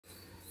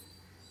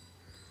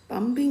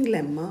Pumbing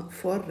lemma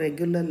for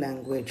regular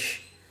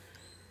language.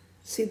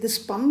 See, this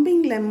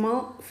pumbing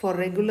lemma for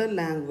regular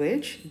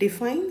language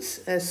defines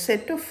a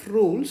set of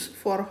rules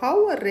for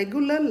how a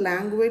regular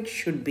language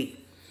should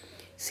be.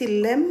 See,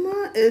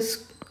 lemma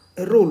is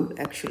rule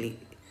actually.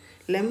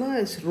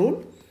 Lemma is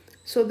rule.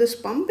 So this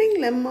pumbing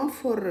lemma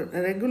for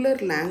a regular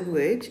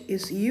language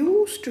is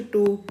used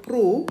to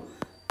prove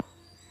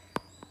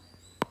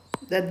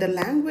that the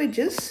language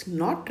is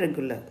not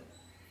regular.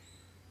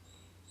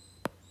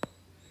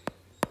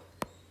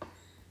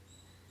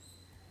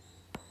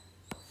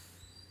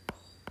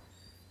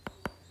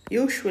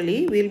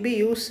 Usually, we'll be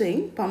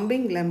using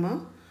pumbing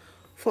lemma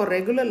for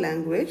regular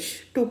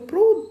language to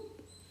prove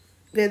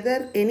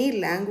whether any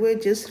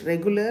language is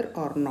regular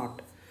or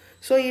not.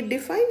 So, it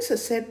defines a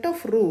set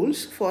of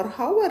rules for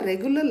how a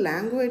regular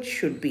language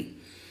should be.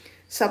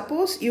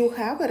 Suppose you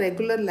have a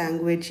regular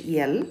language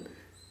L,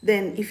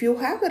 then if you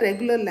have a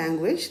regular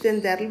language, then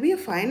there will be a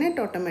finite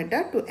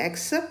automata to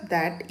accept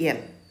that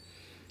L.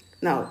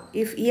 Now,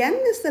 if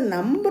N is the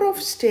number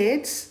of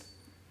states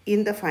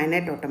in the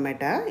finite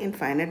automata,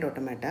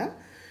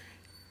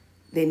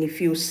 then if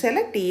you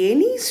select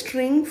any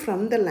string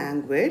from the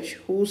language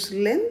whose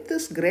length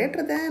is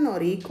greater than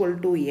or equal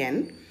to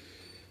n,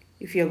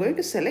 if you are going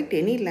to select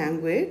any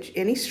language,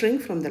 any string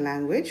from the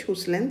language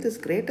whose length is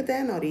greater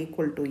than or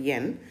equal to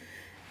n,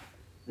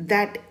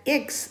 that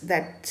x,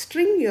 that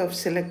string you have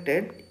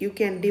selected, you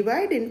can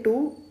divide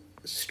into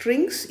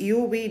strings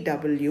u, v,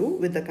 w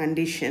with the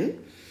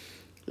condition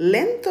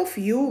length of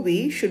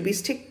uv should be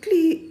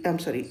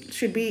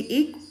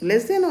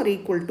less than or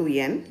equal to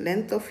n.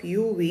 Length of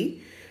uv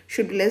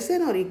should be less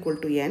than or equal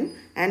to n,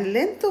 and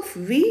length of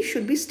v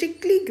should be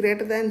strictly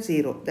greater than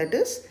 0. That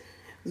is,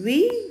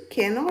 v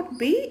cannot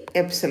be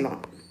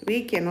epsilon.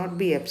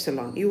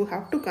 You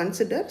have to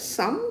consider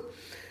some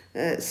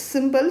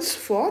symbols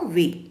for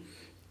v,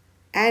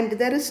 and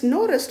there is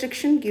no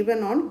restriction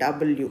given on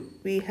w.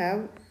 We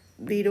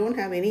don't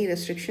have any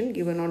restriction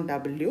given on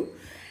w.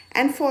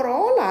 And for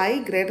all I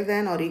greater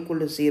than or equal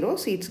to 0,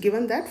 see, it's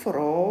given that for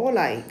all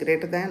I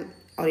greater than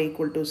or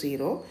equal to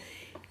 0,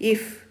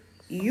 if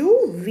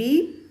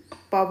uv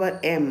power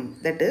m,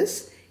 that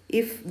is,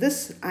 if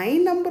this I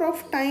number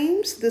of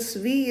times this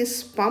v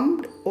is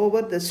pumped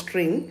over the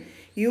string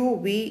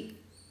uvw,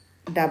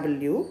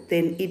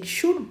 then it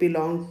should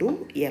belong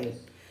to L.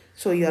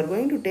 So you are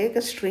going to take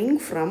a string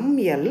from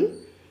L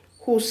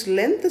whose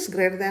length is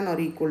greater than or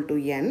equal to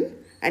n,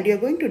 and you are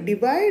going to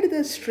divide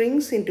the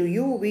strings into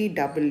u, v,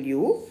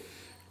 w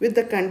with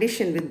the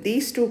condition, with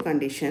these two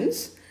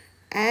conditions.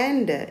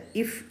 And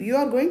if you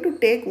are going to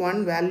take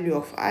one value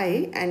of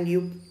I, and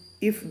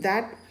if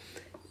that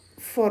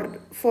for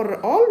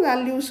all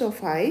values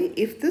of I,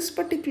 if this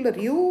particular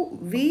u,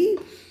 v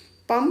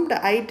pumped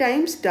I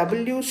times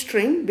w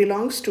string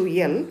belongs to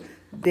L,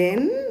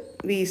 then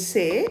we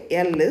say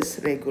L is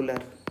regular.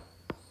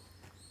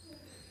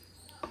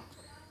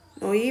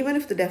 Now, even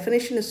if the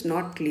definition is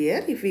not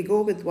clear, if we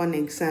go with one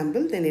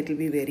example, then it will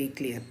be very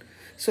clear.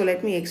 So,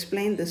 let me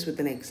explain this with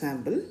an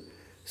example.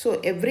 So,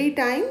 every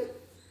time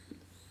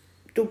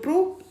to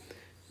prove,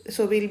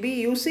 so we'll be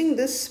using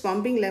this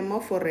pumbing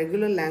lemma for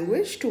regular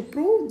language to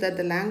prove that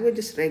the language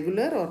is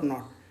regular or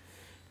not.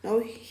 Now,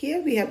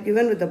 here we have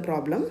given with the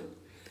problem.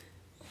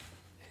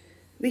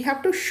 We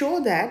have to show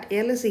that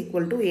L is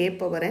equal to a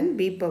power n,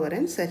 b power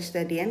n such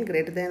that n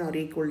greater than or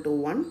equal to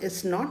 1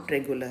 is not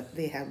regular,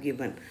 they have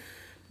given.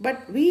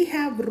 But we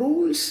have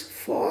rules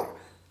for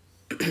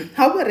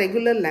how a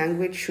regular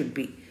language should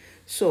be.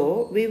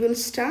 So we will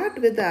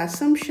start with the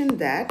assumption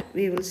that,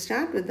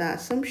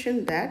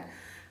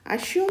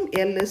 assume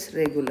L is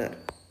regular.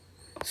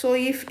 So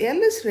if L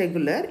is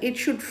regular, it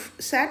should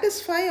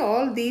satisfy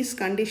all these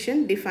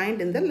conditions defined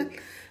in the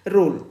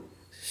rule.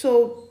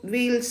 So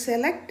we will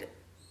select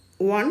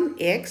one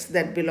x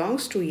that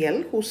belongs to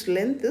L whose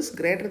length is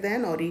greater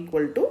than or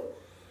equal to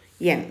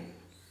n.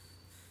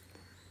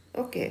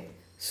 Okay.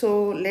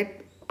 So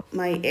let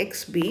my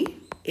x be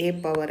a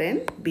power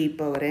n, b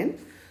power n.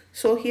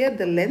 So here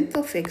the length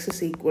of x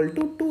is equal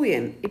to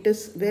 2n. It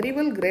is very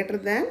well greater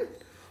than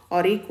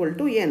or equal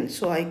to n.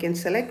 So I can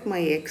select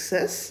my x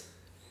as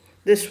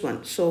this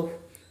one. So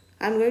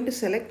I'm going to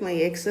select my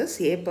x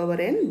as a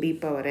power n, b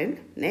power n.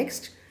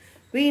 Next,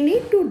 we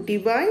need to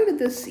divide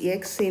this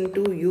x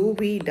into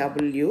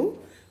uvw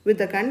with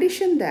the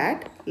condition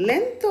that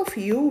length of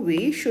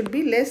uv should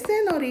be less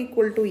than or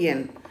equal to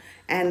n,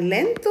 and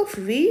length of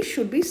v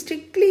should be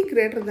strictly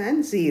greater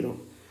than 0.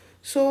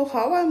 So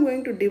how I'm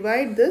going to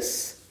divide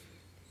this?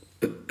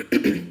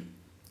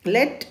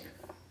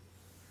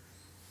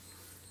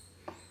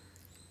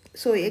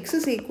 So x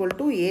is equal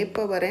to a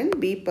power n,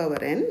 b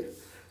power n.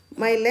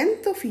 My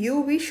length of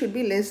uv should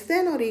be less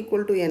than or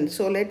equal to n.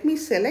 So let me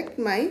select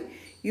my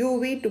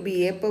uv to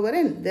be a power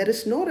n. There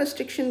is no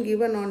restriction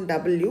given on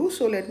w.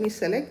 So let me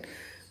select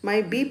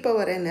my b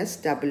power n as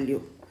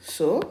w.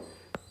 So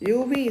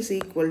uv is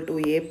equal to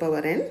a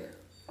power n,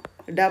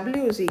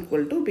 w is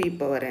equal to b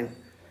power n.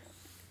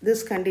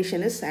 This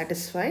condition is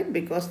satisfied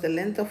because the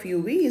length of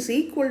uv is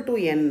equal to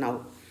n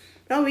now.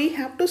 Now we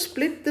have to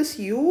split this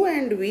u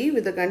and v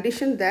with the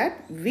condition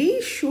that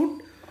v should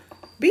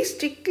be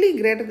strictly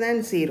greater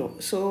than 0.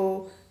 So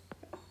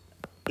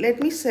let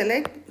me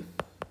select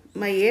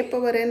my a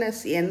power n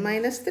as n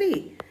minus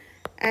 3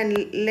 and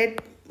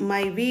let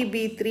my v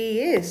be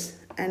 3a's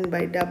and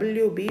by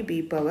w be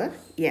b power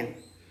n.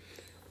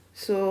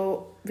 So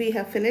we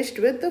have finished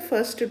with the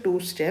first two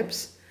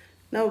steps.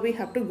 Now we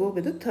have to go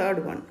with the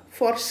third one.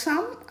 For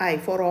some I,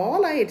 for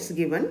all I it's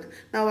given.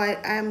 Now I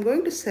am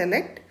going to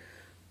select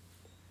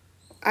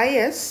I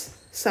as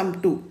sum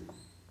 2.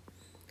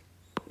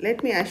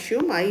 Let me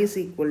assume I is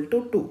equal to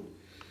 2.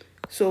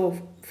 So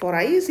for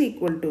I is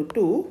equal to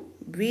 2,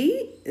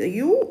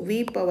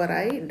 v power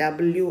I,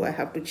 w I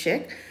have to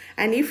check.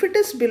 And if it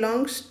is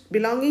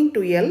belonging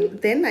to L,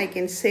 then I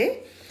can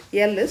say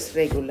L is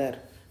regular.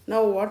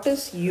 Now what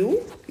is u?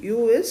 U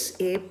is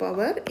a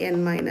power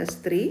n minus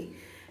 3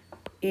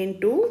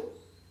 into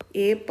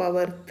a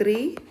power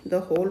 3 the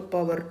whole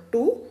power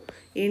 2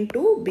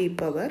 into b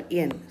power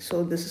n.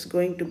 So this is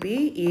going to be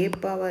a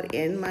power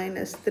n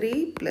minus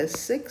 3 plus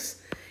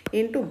 6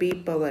 into b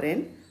power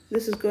n.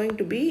 This is going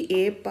to be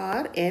a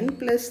power n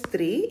plus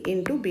 3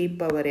 into b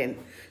power n.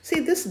 See,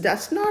 this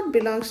does not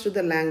belongs to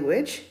the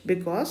language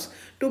because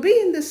to be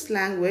in this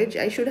language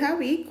I should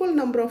have equal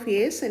number of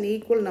a's and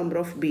equal number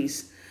of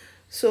b's.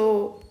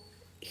 So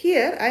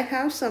here I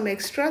have some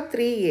extra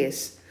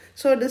 3a's.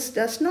 So this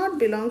does not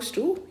belongs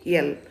to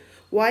L.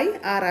 Why?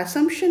 Our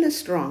assumption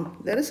is wrong.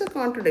 There is a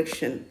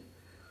contradiction.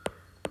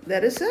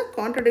 There is a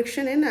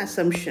contradiction in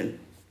assumption.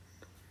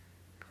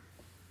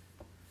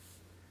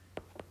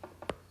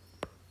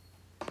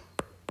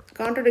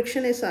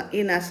 Contradiction is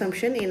in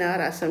assumption, in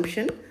our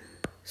assumption.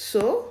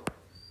 So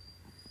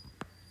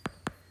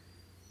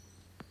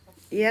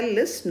L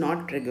is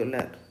not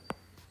regular.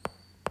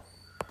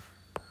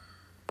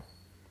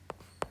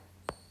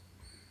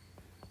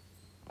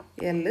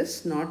 L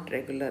is not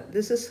regular.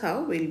 This is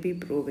how we'll be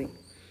proving.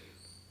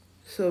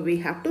 So we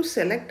have to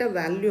select a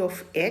value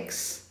of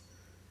x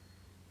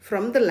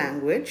from the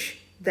language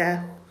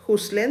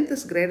whose length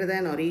is greater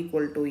than or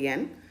equal to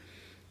n,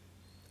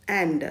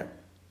 and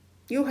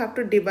you have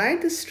to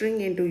divide the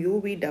string into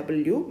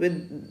UVW with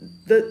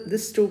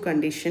this two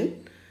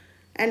condition.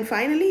 And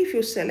finally, if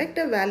you select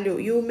a value,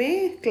 you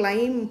may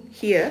claim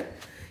here,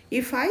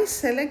 if I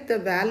select the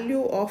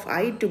value of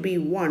I to be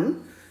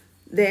 1,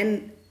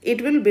 then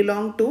it will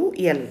belong to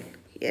L.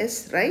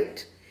 Yes,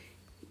 right?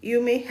 You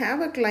may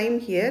have a claim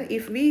here,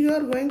 if we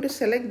are going to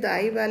select the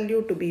I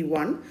value to be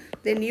 1,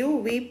 then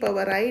u v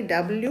power I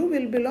w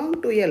will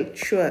belong to L,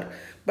 sure.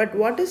 But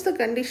what is the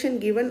condition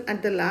given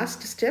at the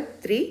last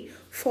step 3?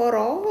 For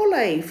all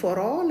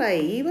I,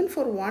 even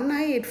for one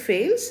I it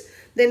fails,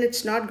 then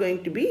it's not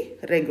going to be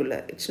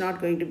regular. It's not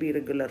going to be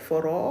regular.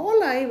 For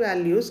all I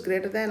values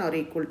greater than or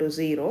equal to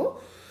 0,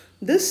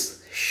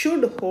 this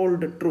should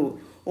hold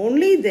true.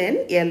 Only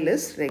then L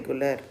is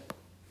regular.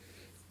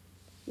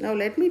 Now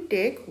let me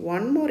take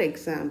one more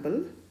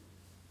example.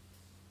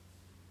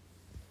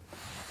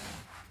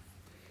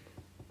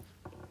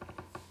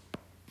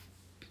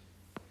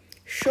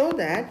 Show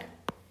that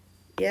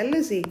L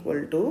is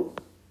equal to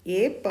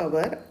a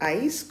power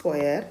I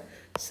square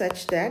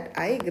such that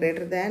I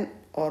greater than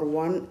or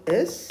 1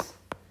 is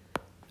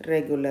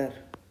regular.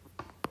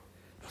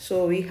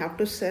 So we have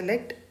to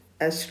select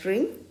a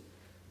string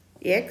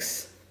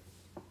x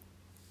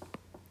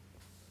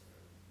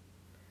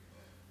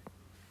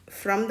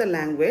from the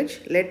language.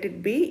 Let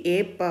it be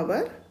a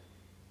power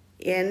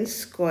n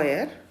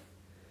square.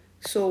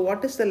 So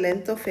what is the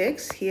length of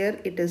x? Here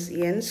it is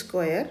n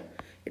square.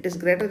 It is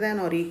greater than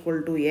or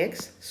equal to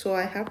x. So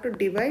I have to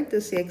divide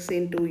this x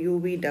into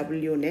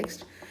UVW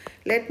next.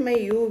 Let my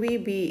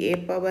UV be a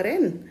power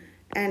n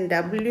and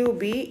W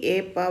be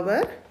a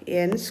power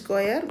n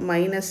square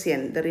minus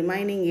n. The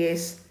remaining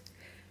a's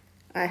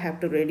I have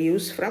to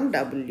reduce from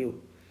W.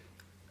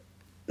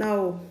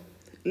 Now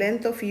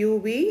length of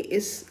UV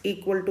is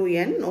equal to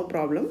n, no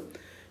problem.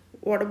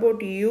 What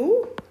about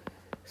U?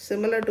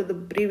 Similar to the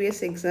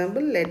previous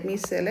example, let me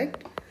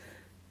select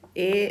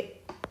a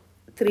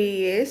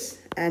 3a's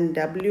and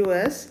w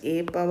as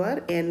a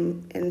power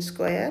n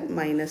square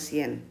minus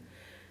n.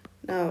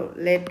 Now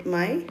let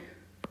my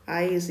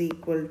I is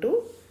equal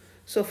to,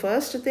 so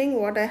first thing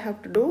what I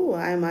have to do,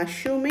 I am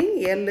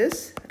assuming L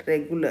is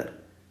regular.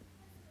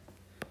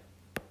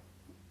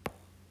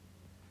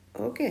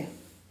 Okay.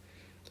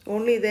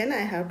 Only then I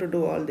have to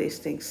do all these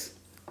things.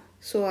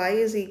 So I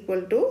is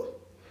equal to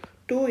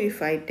 2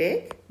 if I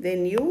take,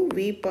 then u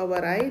v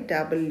power I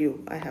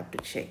w I have to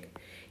check.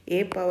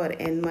 A power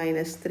n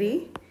minus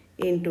 3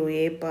 into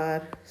a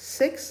power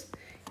 6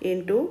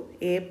 into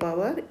a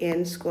power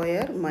n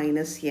square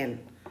minus n.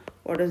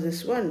 What is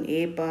this one?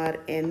 A power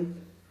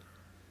n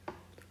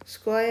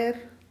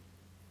square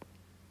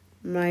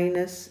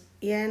minus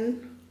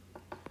n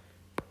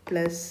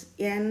plus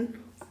n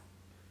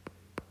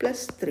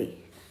plus 3.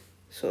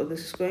 So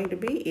this is going to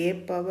be a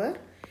power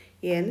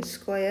n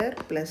square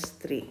plus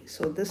 3.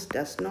 So this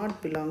does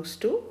not belongs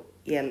to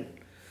L.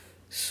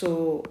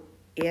 So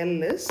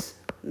L is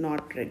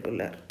not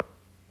regular.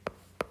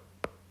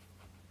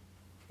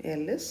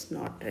 L is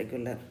not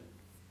regular.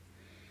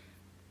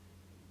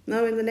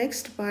 Now in the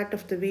next part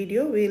of the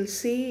video, we'll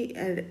see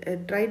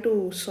try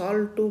to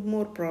solve 2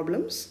 more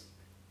problems,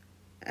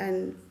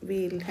 and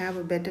we'll have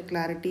a better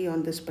clarity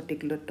on this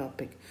particular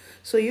topic.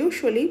 So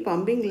usually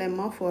pumping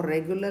lemma for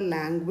regular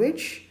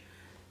language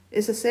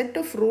is a set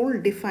of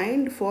rules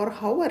defined for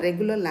how a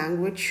regular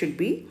language should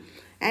be,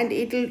 and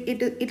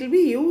it'll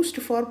be used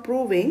for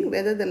proving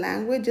whether the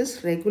language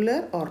is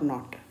regular or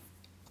not.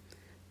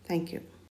 Thank you.